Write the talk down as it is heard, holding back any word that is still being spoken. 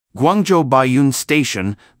Guangzhou Baiyun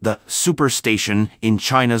Station, the superstation in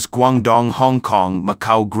China's Guangdong, Hong Kong,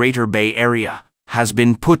 Macau Greater Bay Area, has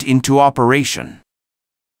been put into operation.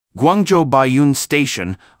 Guangzhou Baiyun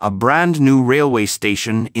Station, a brand new railway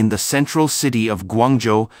station in the central city of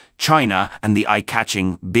Guangzhou, China, and the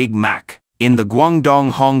eye-catching Big Mac in the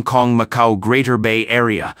Guangdong, Hong Kong, Macau Greater Bay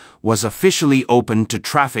Area, was officially opened to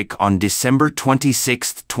traffic on December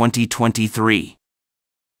 26, 2023.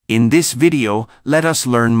 In this video, let us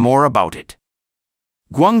learn more about it.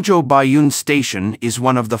 Guangzhou Baiyun Station is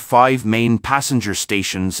one of the 5 main passenger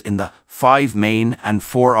stations in the 5 main and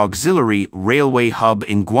 4 auxiliary railway hub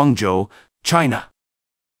in Guangzhou, China.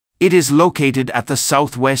 It is located at the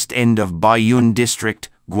southwest end of Baiyun District,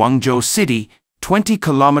 Guangzhou City, 20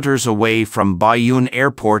 kilometers away from Baiyun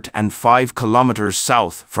Airport and 5 kilometers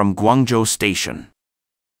south from Guangzhou Station.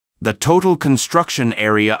 The total construction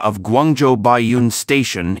area of Guangzhou Baiyun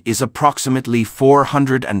Station is approximately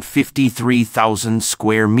 453,000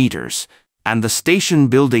 square meters, and the station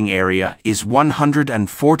building area is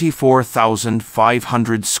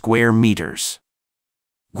 144,500 square meters.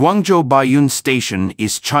 Guangzhou Baiyun Station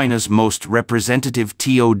is China's most representative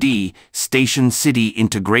TOD, Station City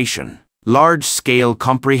Integration, large-scale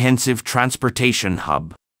comprehensive transportation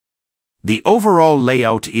hub. The overall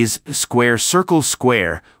layout is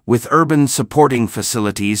square-circle-square, with urban supporting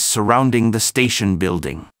facilities surrounding the station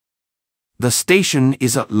building. The station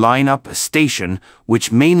is a line-up station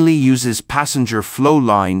which mainly uses passenger flow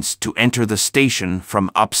lines to enter the station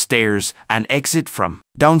from upstairs and exit from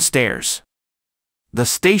downstairs. The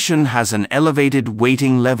station has an elevated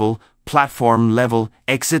waiting level, platform level,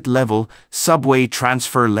 exit level, subway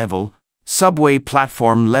transfer level, subway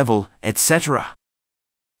platform level, etc.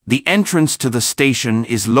 The entrance to the station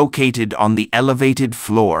is located on the elevated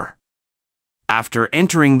floor. After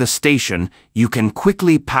entering the station, you can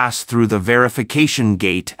quickly pass through the verification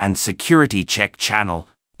gate and security check channel,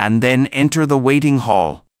 and then enter the waiting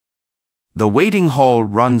hall. The waiting hall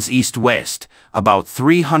runs east-west, about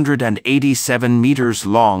 387 meters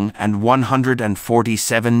long and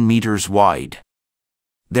 147 meters wide.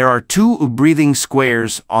 There are 2 breathing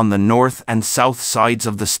squares on the north and south sides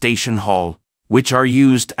of the station hall, which are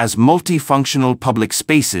used as multifunctional public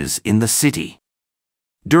spaces in the city.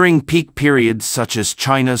 During peak periods such as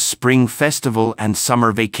China's Spring Festival and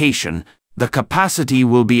summer vacation, the capacity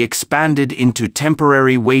will be expanded into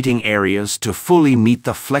temporary waiting areas to fully meet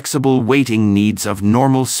the flexible waiting needs of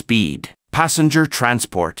normal speed passenger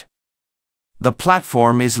transport. The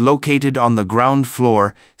platform is located on the ground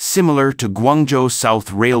floor, similar to Guangzhou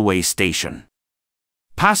South Railway Station.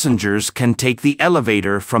 Passengers can take the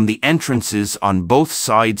elevator from the entrances on both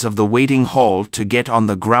sides of the waiting hall to get on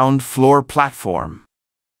the ground floor platform.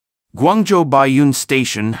 Guangzhou Baiyun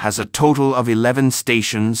Station has a total of 11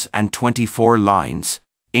 stations and 24 lines,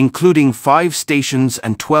 including 5 stations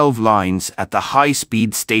and 12 lines at the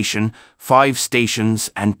high-speed station, 5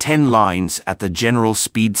 stations and 10 lines at the general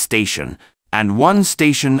speed station, and 1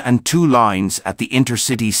 station and 2 lines at the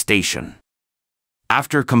intercity station.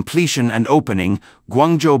 After completion and opening,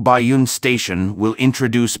 Guangzhou Baiyun Station will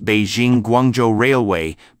introduce Beijing-Guangzhou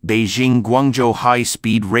Railway, Beijing-Guangzhou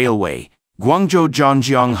High-Speed Railway,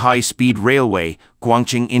 Guangzhou-Zhangjiang High-Speed Railway,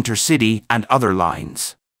 Guangqing Intercity, and other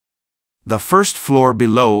lines. The first floor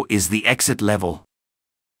below is the exit level.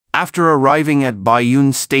 After arriving at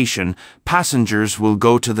Baiyun Station, passengers will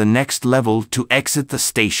go to the next level to exit the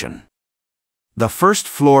station. The first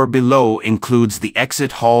floor below includes the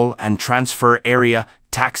exit hall and transfer area,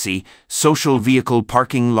 taxi, social vehicle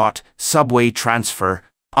parking lot, subway transfer,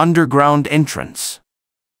 underground entrance.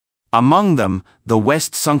 Among them, the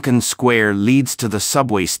west sunken square leads to the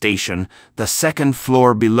subway station, the second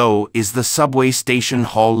floor below is the subway station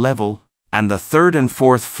hall level, and the third and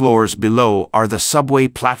fourth floors below are the subway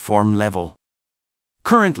platform level.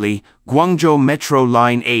 Currently, Guangzhou Metro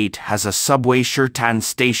Line 8 has a subway Shirtan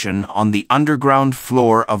station on the underground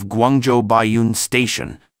floor of Guangzhou Baiyun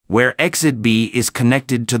Station, where Exit B is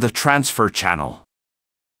connected to the transfer channel.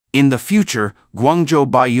 In the future, Guangzhou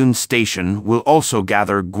Baiyun Station will also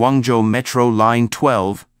gather Guangzhou Metro Line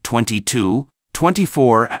 12, 22,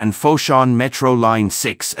 24 and Foshan Metro Line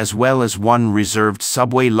 6 as well as 1 reserved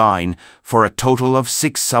subway line for a total of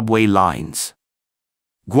 6 subway lines.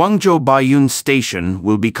 Guangzhou Baiyun Station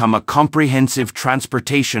will become a comprehensive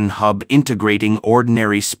transportation hub integrating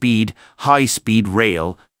ordinary speed, high-speed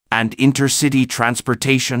rail, and intercity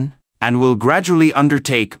transportation, and will gradually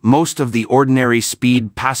undertake most of the ordinary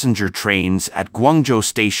speed passenger trains at Guangzhou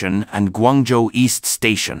Station and Guangzhou East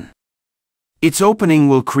Station. Its opening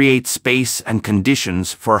will create space and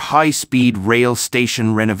conditions for high-speed rail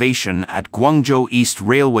station renovation at Guangzhou East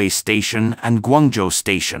Railway Station and Guangzhou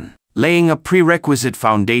Station, laying a prerequisite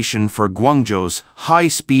foundation for Guangzhou's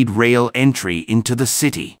high-speed rail entry into the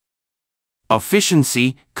city.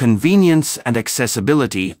 Efficiency, convenience and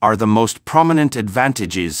accessibility are the most prominent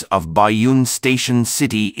advantages of Baiyun Station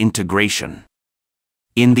city integration.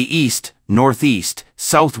 In the east, northeast,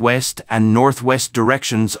 southwest and northwest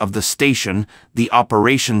directions of the station, the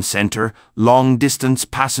operation center, long-distance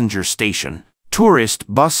passenger station, tourist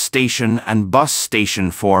bus station and bus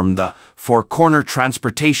station form the four-corner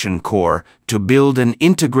transportation core to build an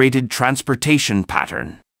integrated transportation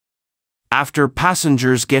pattern. After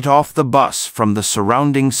passengers get off the bus from the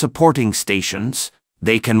surrounding supporting stations,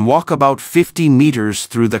 they can walk about 50 meters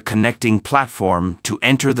through the connecting platform to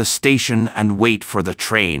enter the station and wait for the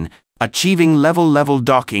train, achieving level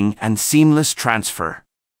docking and seamless transfer.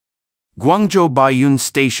 Guangzhou Baiyun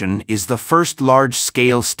Station is the first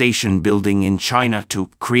large-scale station building in China to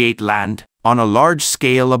create land on a large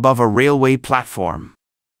scale above a railway platform.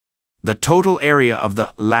 The total area of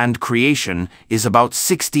the land creation is about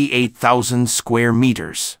 68,000 square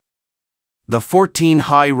meters. The 14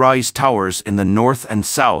 high-rise towers in the north and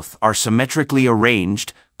south are symmetrically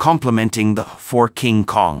arranged, complementing the 4 King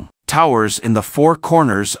Kong towers in the 4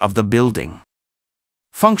 corners of the building.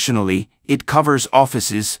 Functionally, it covers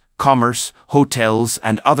offices, commerce, hotels,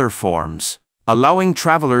 and other forms, allowing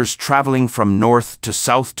travelers traveling from north to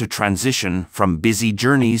south to transition from busy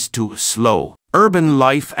journeys to slow urban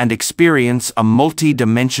life and experience a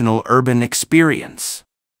multi-dimensional urban experience.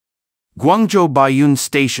 Guangzhou Baiyun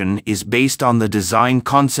Station is based on the design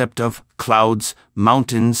concept of clouds,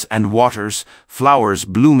 mountains and waters, flowers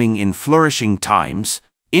blooming in flourishing times,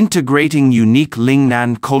 integrating unique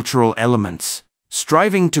Lingnan cultural elements,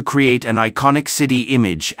 striving to create an iconic city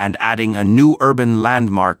image and adding a new urban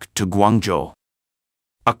landmark to Guangzhou.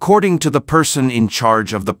 According to the person in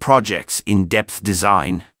charge of the project's in-depth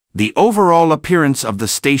design, the overall appearance of the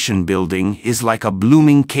station building is like a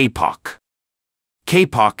blooming kapok.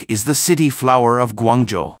 Kapok is the city flower of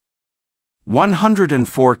Guangzhou.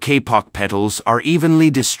 104 kapok petals are evenly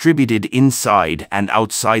distributed inside and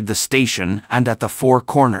outside the station and at the 4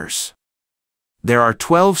 corners. There are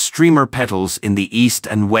 12 streamer petals in the east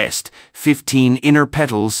and west, 15 inner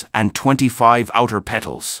petals and 25 outer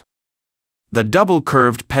petals. The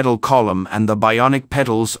double-curved petal column and the bionic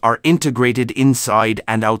petals are integrated inside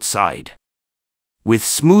and outside. With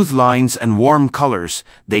smooth lines and warm colors,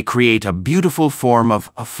 they create a beautiful form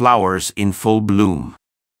of flowers in full bloom.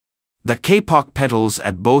 The kapok petals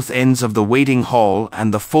at both ends of the waiting hall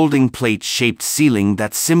and the folding plate-shaped ceiling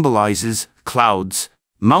that symbolizes clouds,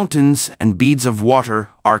 mountains and beads of water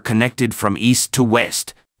are connected from east to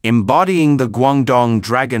west, embodying the Guangdong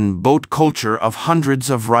dragon boat culture of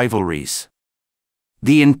hundreds of rivalries.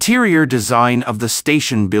 The interior design of the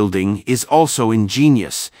station building is also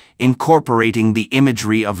ingenious, incorporating the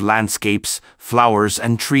imagery of landscapes, flowers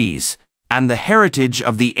and trees, and the heritage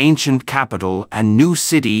of the ancient capital and new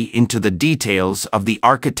city into the details of the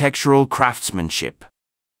architectural craftsmanship.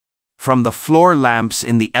 From the floor lamps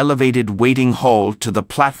in the elevated waiting hall to the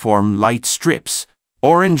platform light strips,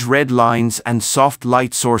 orange-red lines and soft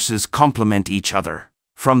light sources complement each other.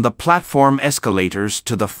 From the platform escalators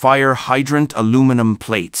to the fire hydrant aluminum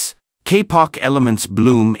plates, kapok elements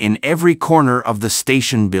bloom in every corner of the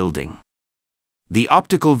station building. The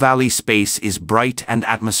optical valley space is bright and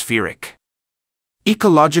atmospheric.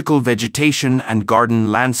 Ecological vegetation and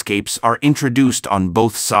garden landscapes are introduced on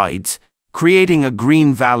both sides, creating a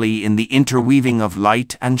green valley in the interweaving of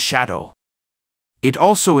light and shadow. It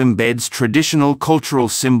also embeds traditional cultural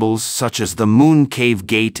symbols such as the Moon Cave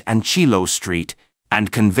Gate and Chilo Street, and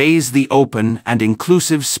conveys the open and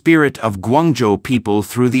inclusive spirit of Guangzhou people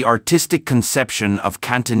through the artistic conception of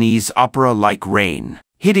Cantonese opera-like rain,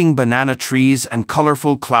 hitting banana trees and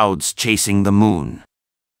colorful clouds chasing the moon.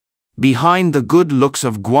 Behind the good looks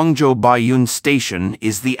of Guangzhou Baiyun Station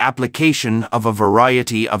is the application of a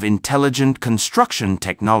variety of intelligent construction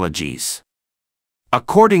technologies.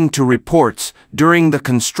 According to reports, during the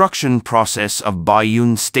construction process of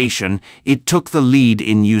Baiyun Station, it took the lead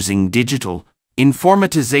in using digital,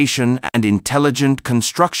 informatization and intelligent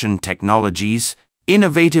construction technologies,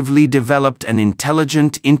 innovatively developed an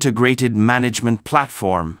intelligent integrated management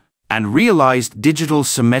platform, and realized digital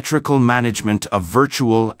symmetrical management of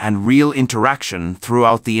virtual and real interaction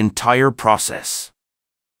throughout the entire process.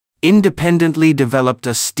 Independently developed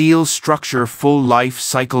a steel structure full life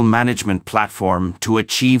cycle management platform to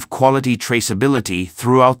achieve quality traceability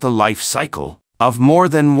throughout the life cycle of more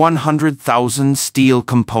than 100,000 steel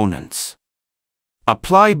components.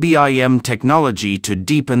 Apply BIM technology to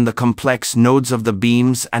deepen the complex nodes of the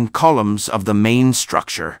beams and columns of the main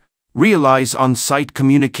structure. Realize on-site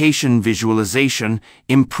communication visualization,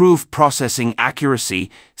 improve processing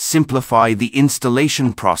accuracy, simplify the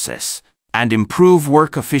installation process, and improve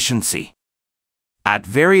work efficiency. At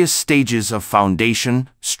various stages of foundation,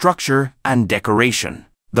 structure, and decoration,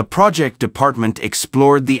 the project department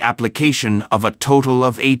explored the application of a total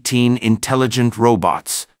of 18 intelligent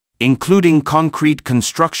robots, including concrete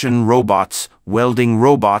construction robots, welding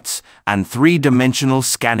robots, and three-dimensional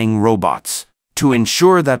scanning robots, to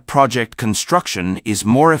ensure that project construction is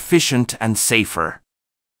more efficient and safer.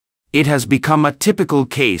 It has become a typical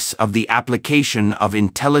case of the application of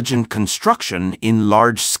intelligent construction in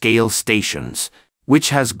large-scale stations, which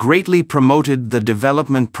has greatly promoted the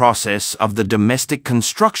development process of the domestic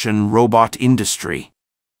construction robot industry.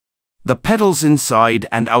 The pedals inside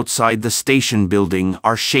and outside the station building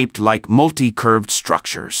are shaped like multi-curved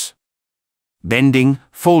structures. Bending,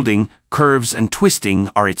 folding, curves and twisting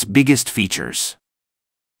are its biggest features.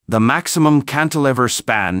 The maximum cantilever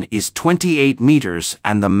span is 28 meters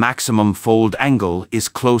and the maximum fold angle is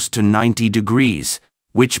close to 90 degrees,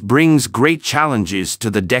 which brings great challenges to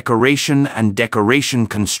the decoration and decoration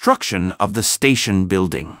construction of the station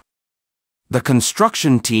building. The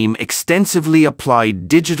construction team extensively applied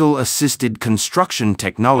digital-assisted construction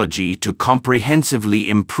technology to comprehensively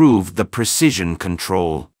improve the precision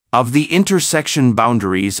control of the intersection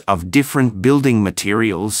boundaries of different building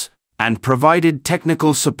materials, and provided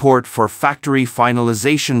technical support for factory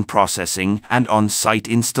finalization processing and on-site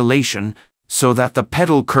installation, so that the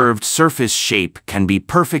pedal curved surface shape can be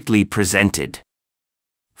perfectly presented.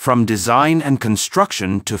 From design and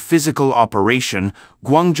construction to physical operation,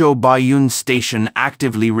 Guangzhou Baiyun Station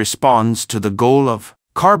actively responds to the goal of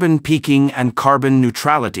carbon peaking and carbon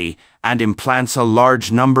neutrality and implants a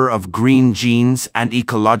large number of green genes and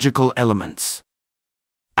ecological elements.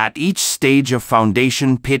 At each stage of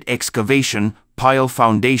foundation pit excavation, pile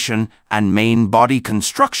foundation, and main body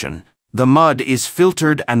construction, the mud is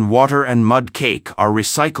filtered and water and mud cake are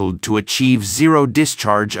recycled to achieve zero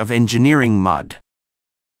discharge of engineering mud.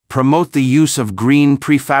 Promote the use of green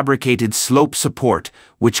prefabricated slope support,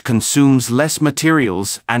 which consumes less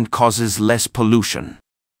materials and causes less pollution.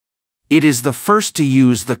 It is the first to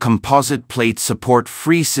use the composite plate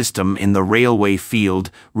support-free system in the railway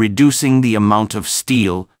field, reducing the amount of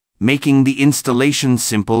steel, making the installation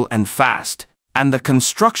simple and fast, and the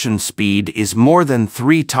construction speed is more than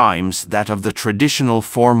 3 times that of the traditional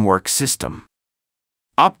formwork system.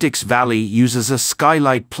 Optics Valley uses a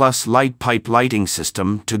skylight plus light pipe lighting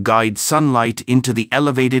system to guide sunlight into the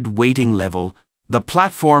elevated waiting level, the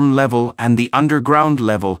platform level and the underground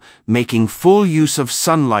level, making full use of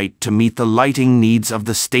sunlight to meet the lighting needs of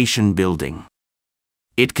the station building.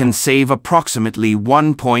 It can save approximately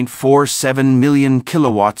 1.47 million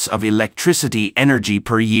kilowatts of electricity energy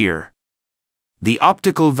per year. The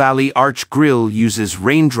Optical Valley Arch Grille uses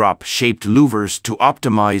raindrop-shaped louvers to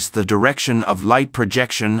optimize the direction of light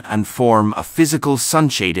projection and form a physical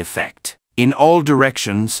sunshade effect in all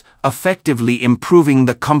directions, effectively improving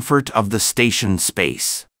the comfort of the station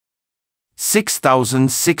space.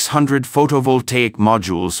 6,600 photovoltaic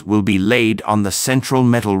modules will be laid on the central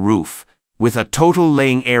metal roof, with a total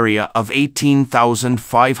laying area of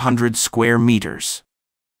 18,500 square meters.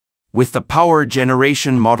 With the power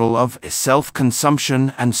generation model of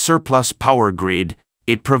self-consumption and surplus power grid,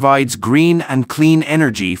 it provides green and clean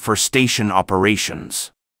energy for station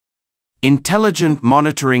operations. Intelligent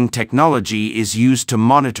monitoring technology is used to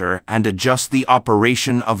monitor and adjust the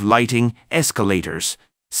operation of lighting, escalators,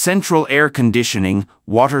 central air conditioning,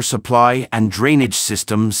 water supply and drainage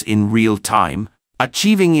systems in real time,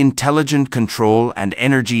 achieving intelligent control and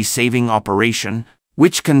energy-saving operation,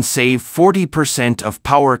 which can save 40% of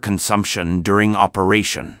power consumption during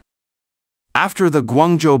operation. After the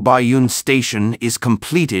Guangzhou Baiyun Station is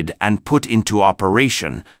completed and put into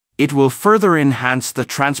operation, it will further enhance the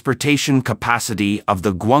transportation capacity of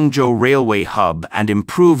the Guangzhou Railway Hub and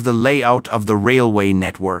improve the layout of the railway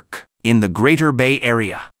network in the Greater Bay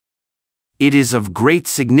Area. It is of great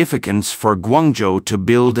significance for Guangzhou to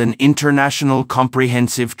build an international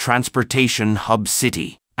comprehensive transportation hub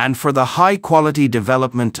city, and for the high-quality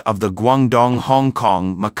development of the Guangdong-Hong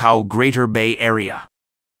Kong-Macau Greater Bay Area.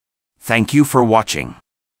 Thank you for watching.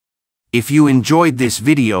 If you enjoyed this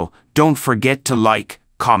video, don't forget to like,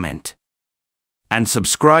 comment, and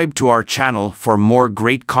subscribe to our channel for more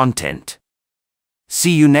great content.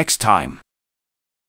 See you next time.